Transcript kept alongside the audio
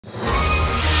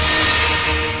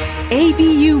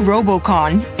ABU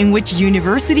ROBOCON, in which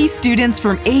university students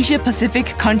from Asia-Pacific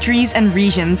countries and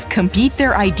regions compete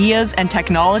their ideas and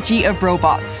technology of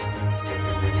robots.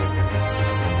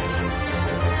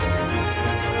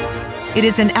 It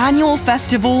is an annual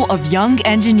festival of young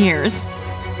engineers.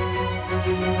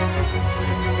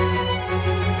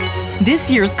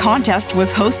 This year's contest was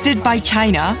hosted by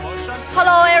China.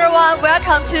 Hello everyone,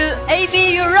 welcome to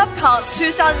ABU ROBOCON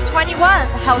 2021,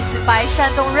 hosted by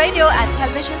Shandong Radio and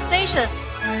Television Station.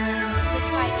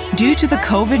 Due to the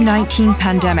COVID-19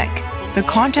 pandemic, the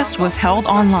contest was held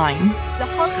online. The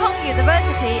Hong Kong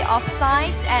University of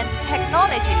Science and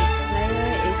Technology.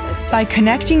 By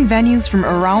connecting venues from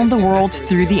around the world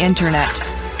through the internet,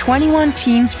 21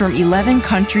 teams from 11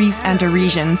 countries and a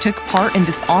region took part in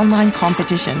this online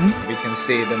competition. We can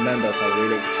see the members are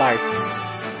really excited.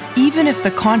 Even if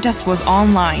the contest was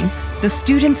online, the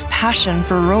students' passion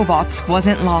for robots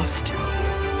wasn't lost.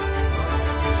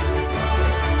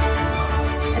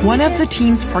 One of the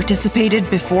teams participated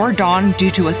before dawn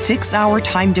due to a 6-hour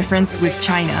time difference with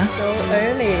China. So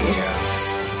early.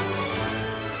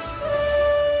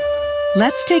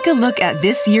 Let's take a look at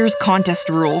this year's contest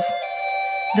rules.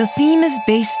 The theme is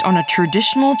based on a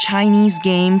traditional Chinese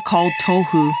game called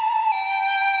Tohu,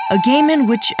 a game in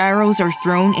which arrows are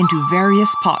thrown into various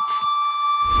pots.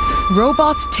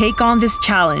 Robots take on this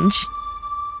challenge.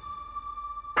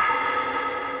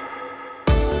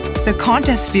 The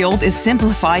contest field is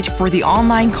simplified for the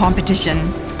online competition.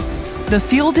 The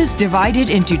field is divided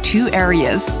into 2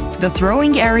 areas, the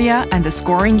throwing area and the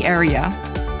scoring area.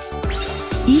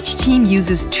 Each team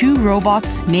uses 2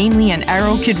 robots, namely an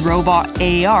arrow kid robot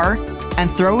AR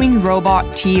and throwing robot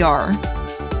TR.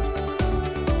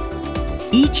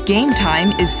 Each game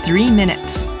time is 3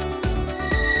 minutes.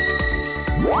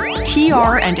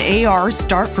 TR and AR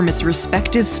start from its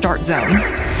respective start zone.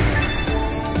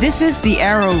 This is the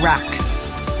arrow rack.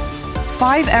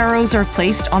 5 arrows are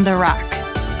placed on the rack.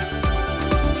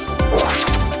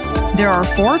 There are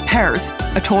 4 pairs,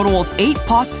 a total of 8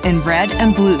 pots in red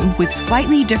and blue with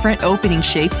slightly different opening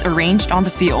shapes arranged on the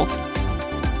field.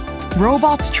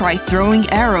 Robots try throwing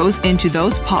arrows into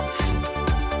those pots.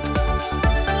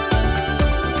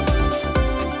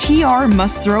 TR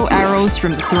must throw arrows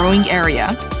from the throwing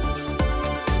area.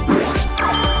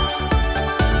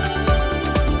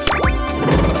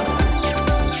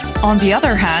 On the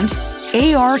other hand,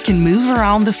 AR can move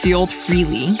around the field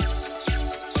freely.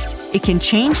 It can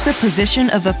change the position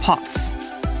of the pots.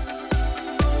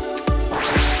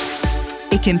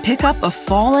 It can pick up a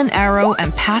fallen arrow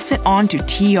and pass it on to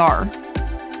TR.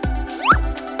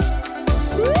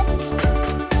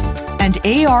 And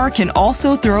AR can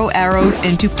also throw arrows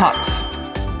into pots.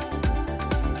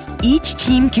 Each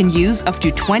team can use up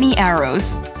to 20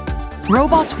 arrows.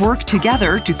 Robots work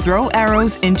together to throw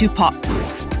arrows into pots.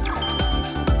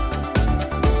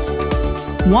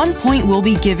 1 point will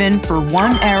be given for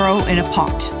 1 arrow in a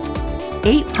pot.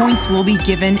 8 points will be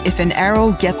given if an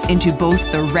arrow gets into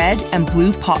both the red and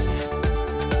blue pots.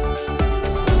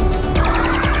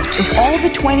 If all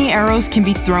the 20 arrows can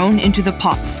be thrown into the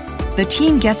pots, the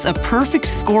team gets a perfect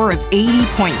score of 80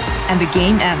 points and the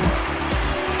game ends.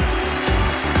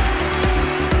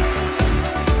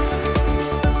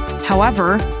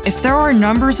 However, if there are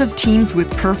numbers of teams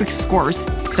with perfect scores,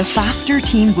 the faster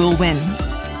team will win.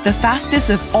 The fastest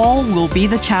of all will be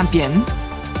the champion.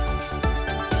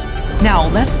 Now,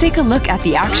 let's take a look at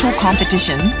the actual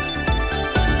competition.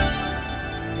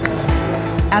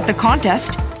 At the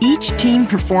contest, each team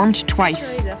performed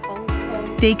twice.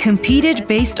 They competed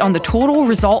based on the total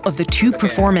result of the 2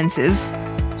 performances.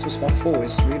 So spot 4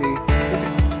 is really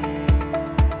difficult.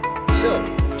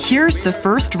 Here's the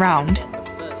first round.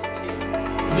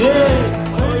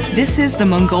 This is the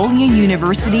Mongolian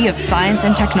University of Science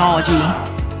and Technology.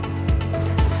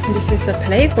 This is a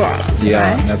playground.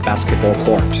 Yeah, right? a basketball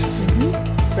court.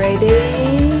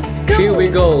 Ready? Go. Here we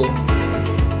go.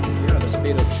 Yeah, the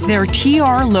speed of shooting. Their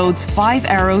TR loads 5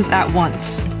 arrows at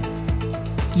once.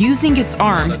 Using its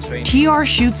arm, TR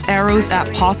shoots arrows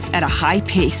at pots at a high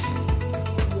pace.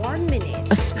 1 minute.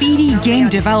 A speedy game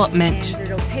development. And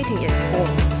rotating it for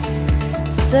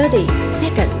 30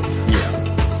 seconds.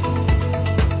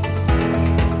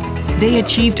 They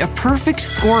achieved a perfect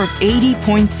score of 80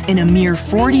 points in a mere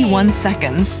 41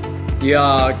 seconds.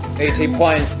 Yeah, 80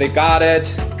 points, they got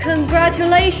it.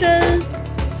 Congratulations!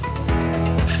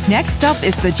 Next up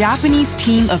is the Japanese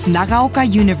team of Nagaoka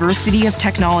University of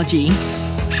Technology.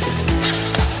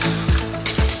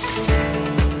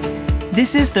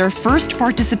 This is their first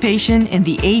participation in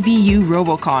the ABU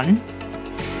ROBOCON.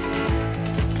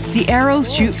 The arrows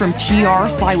shoot from TR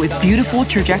fly with beautiful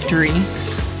trajectory.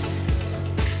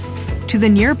 To the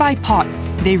nearby pot,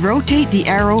 they rotate the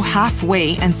arrow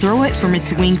halfway and throw it from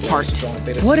its wing part.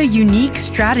 What a unique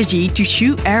strategy to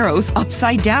shoot arrows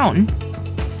upside down!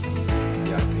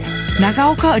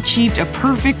 Nagaoka achieved a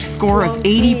perfect score of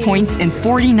 80 points in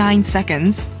 49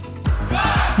 seconds.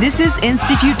 This is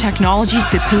Institute Technology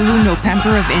 10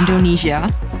 November of Indonesia.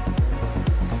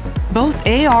 Both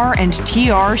AR and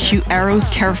TR shoot arrows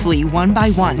carefully one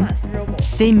by one.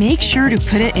 They make sure to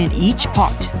put it in each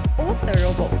pot. Author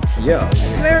robot. Yeah. It's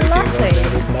very lovely.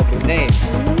 Lovely name.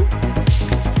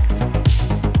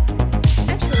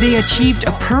 They achieved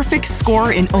a perfect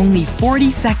score in only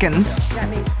 40 seconds. That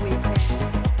means we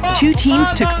can. Two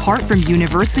teams took part from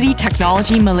University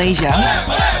Technology Malaysia.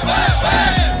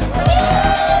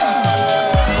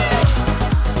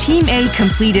 Team A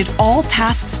completed all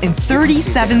tasks in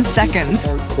 37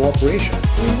 seconds. Cooperation.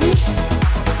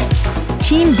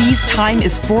 Team B's time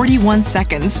is 41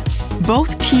 seconds.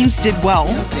 Both teams did well.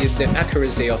 See the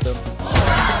accuracy of them.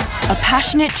 A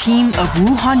passionate team of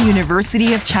Wuhan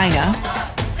University of China.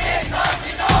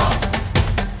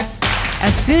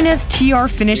 As soon as TR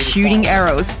finished shooting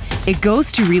arrows, it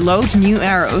goes to reload new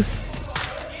arrows.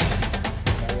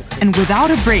 And without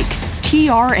a break,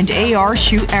 TR and AR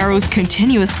shoot arrows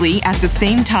continuously at the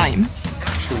same time.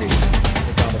 Actually,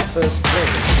 they got the first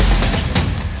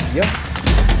place. Yep.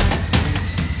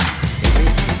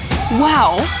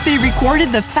 Wow, they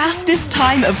recorded the fastest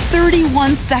time of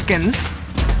 31 seconds.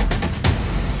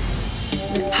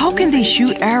 How can they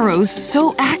shoot arrows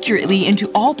so accurately into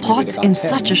all pots in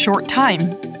such a short time?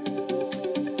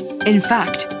 In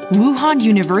fact, Wuhan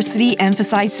University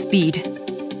emphasized speed.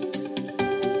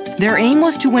 Their aim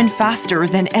was to win faster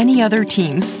than any other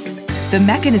teams. The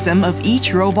mechanism of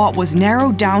each robot was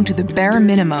narrowed down to the bare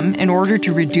minimum in order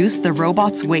to reduce the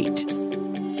robot's weight.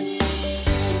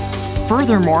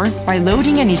 Furthermore, by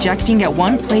loading and ejecting at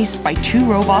one place by two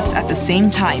robots at the same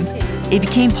time, it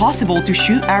became possible to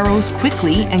shoot arrows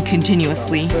quickly and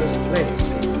continuously. First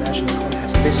place in the national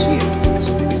contest this year.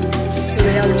 So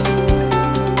they are the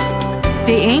champions.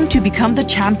 They aim to become the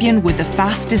champion with the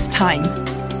fastest time.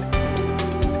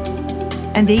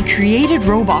 And they created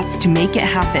robots to make it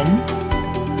happen.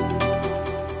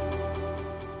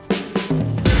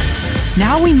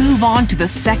 Now we move on to the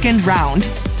second round.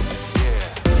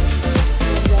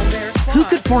 Who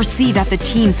could foresee that the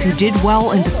teams who did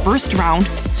well in the first round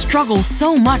struggle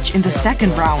so much in the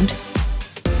second round?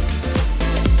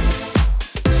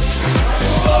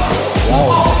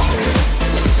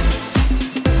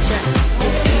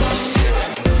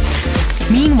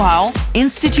 Meanwhile,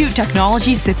 Institute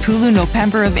Technology 10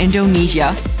 November of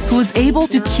Indonesia, who was able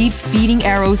to keep feeding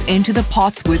arrows into the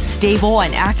pots with stable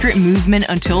and accurate movement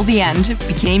until the end,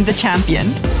 became the champion.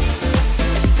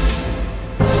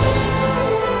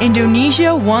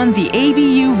 Indonesia won the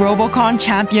ABU ROBOCON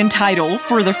champion title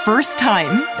for the first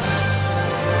time.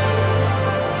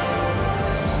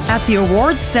 At the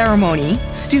awards ceremony,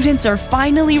 students are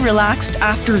finally relaxed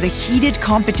after the heated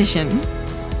competition.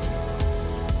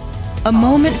 A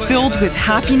moment filled with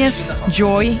happiness,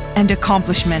 joy, and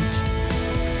accomplishment.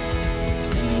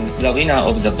 The winner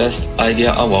of the Best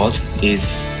Idea Award is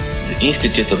the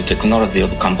Institute of Technology of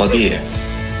Cambodia.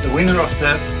 The winner of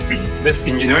the Best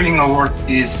Engineering Award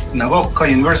is Nagaoka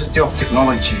University of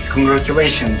Technology.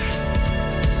 Congratulations.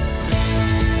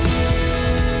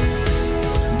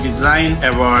 Design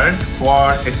Award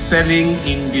for excelling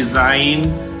in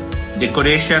design,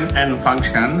 decoration and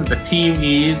function. The team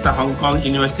is the Hong Kong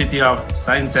University of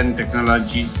Science and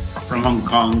Technology from Hong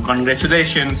Kong.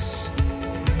 Congratulations.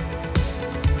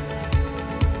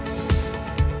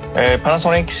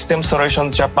 Panasonic System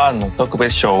Solutions Japan の特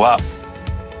別賞は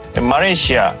マレー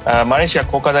シア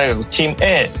工科大学チーム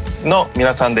A の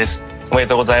皆さんです。おめで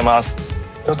とうございます。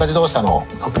トヨタ自動車の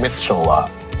特別賞は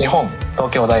日本東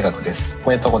京大学です。お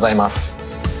めでとうございます。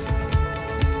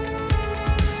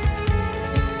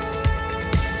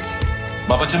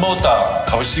馬淵モーター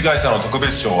株式会社の特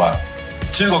別賞は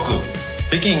中国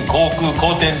北京航空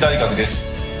航天大学です。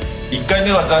1回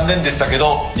目は残念でしたけ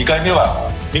ど2回目は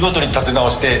見事に立て直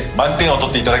して満点を取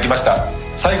っていただきました。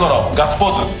最後のガッツ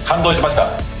ポーズ感動しました。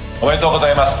おめでとうござ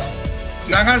います。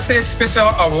長瀬 Special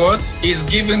Award is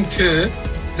given to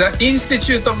the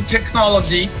Institute of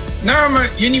Technology, Narma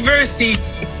University.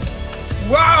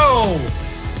 Wow!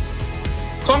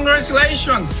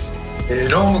 Congratulations!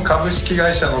 ローム株式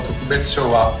会社の特別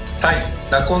賞はタイ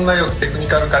ナコンナヨクテクニ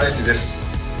カルカレッジです。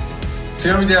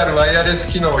強みであるワイヤレス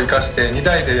機能を生かして2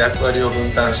台で役割を分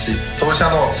担し、投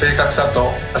射の正確さ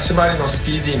と足回りのス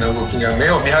ピーディーな動きが目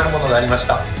を見張るものでありまし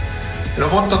た。ロ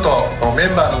ボットとメ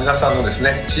ンバーの皆さんのです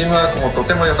ね、チームワークもと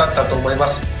ても良かったと思いま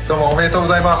す。どうもおめでとうご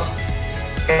ざいます。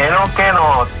NOK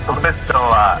の特別賞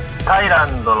はタイラ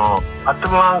ンドのパト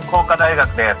ゥマン工科大学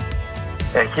で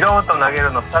す。拾うと投げ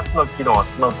るの2つの機能、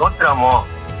そのどちらも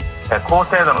高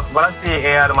精度の素晴らしい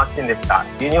AR マシンでした。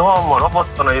ユニフォームもロボ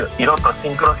ットの色とシ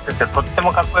ンクロしててとって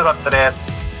もかっこよかったです。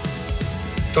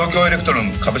東京エレクトロ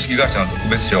ン株式会社の特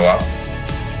別賞は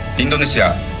インドネシ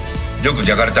アジョグ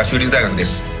ジャカルタ州立大学で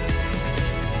す。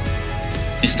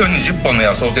一度に10本の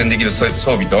矢を装填できる装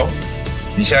備と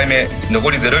2試合目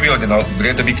残り0秒でのグ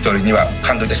レートビクトリーには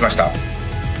感動いたしました。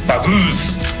バグー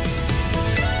ズ。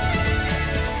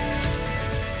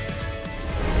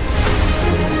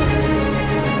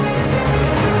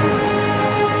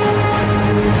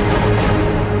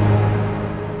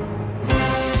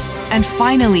And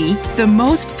finally, the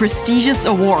most prestigious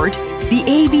award, the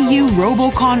ABU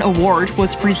ROBOCON Award,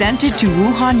 was presented to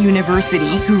Wuhan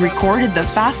University, who recorded the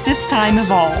fastest time of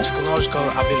all. Technological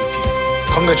ability.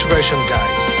 Congratulations,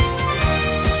 guys.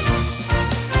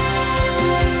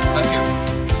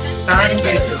 Thank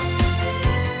you.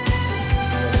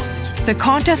 The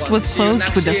contest was closed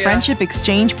with the friendship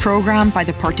exchange program by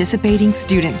the participating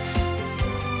students.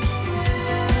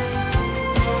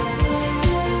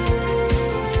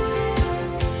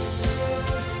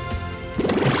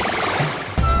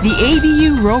 The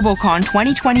ABU ROBOCON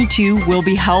 2022 will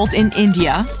be held in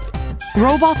India.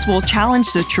 Robots will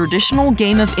challenge the traditional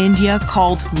game of India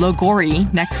called Lagori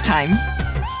next time.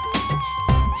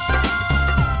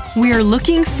 We are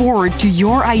looking forward to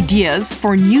your ideas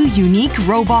for new unique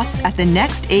robots at the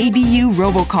next ABU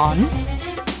ROBOCON.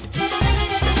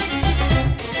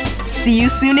 See you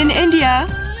soon in India!